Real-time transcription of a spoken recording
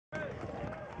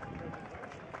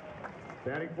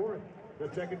Batting fourth,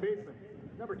 the second baseman,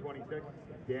 number 26,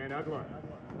 Dan Ugla.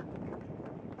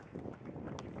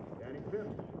 Batting fifth,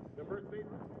 the first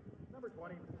baseman, number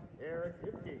 20, Eric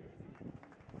Hitzke.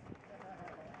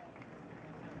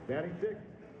 Batting sixth,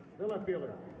 the left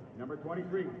fielder, number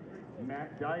 23,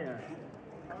 Matt Diaz.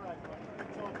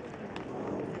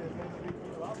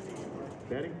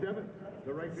 Batting seventh,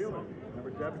 the right fielder,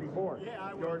 number 74,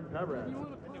 Jordan Perez.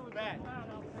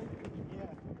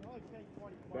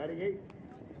 Batting eighth,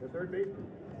 the third baseman,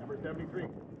 number 73,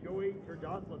 Joey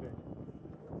Turdoslavich.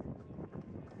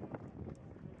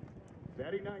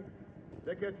 Batting ninth,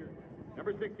 the catcher,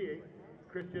 number 68,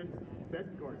 Christian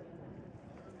Betancourt.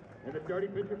 And the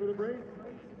starting pitcher for the Braves,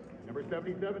 number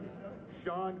 77,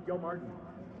 Sean Gilmartin.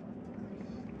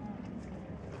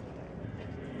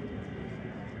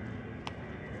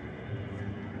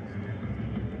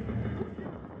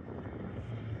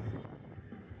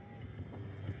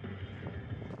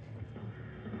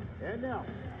 And now,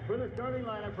 for the starting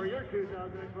lineup for your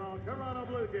 2012 Toronto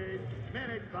Blue Jays,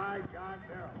 managed by John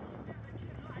Farrell.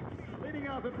 Leading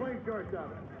off and playing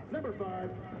shortstop, number 5,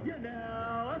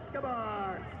 Yunel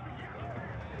Escobar.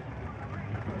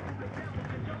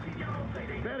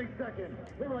 Batting second,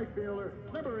 the right fielder,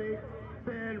 number 8,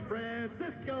 San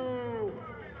Francisco.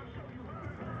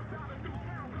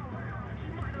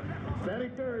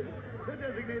 Batting third, the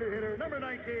designated hitter, number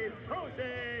 19,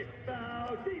 Jose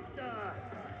Bautista.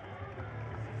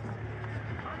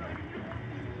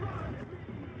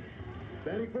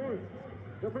 Batting fourth,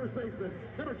 the first baseman,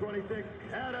 number 26,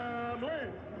 Adam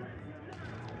Lind.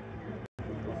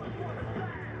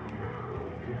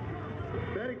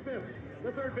 Batting fifth,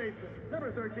 the third baseman,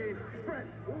 number 13, Brett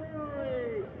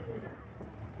Lowry.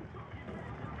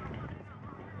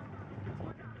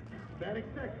 Batting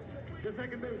sixth, the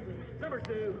second baseman, number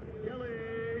 2,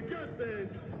 Kelly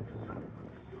Johnson.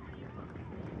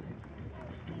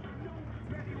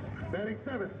 Batting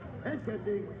seventh and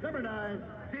catching, number 9,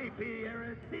 JP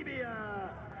Aristibia.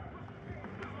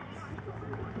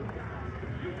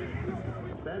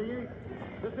 Batting eighth,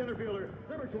 the center fielder,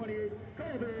 number 28,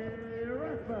 Colby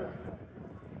Rasmus.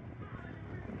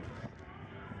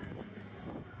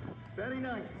 Batting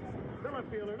ninth, the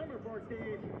left fielder, number 14,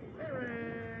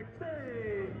 Eric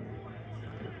Sage.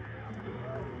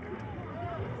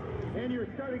 And your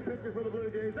starting pitcher for the Blue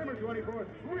Jays, number 24,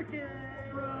 Ricky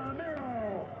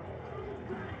Romero.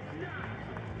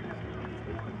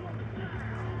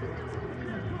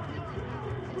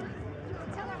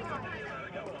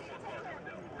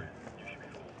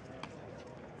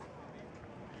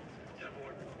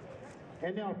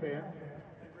 And now, fans,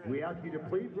 we ask you to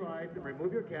please rise and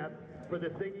remove your caps for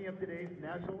the singing of today's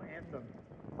national anthem.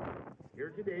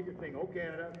 Here today to sing "O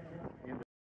Canada" in the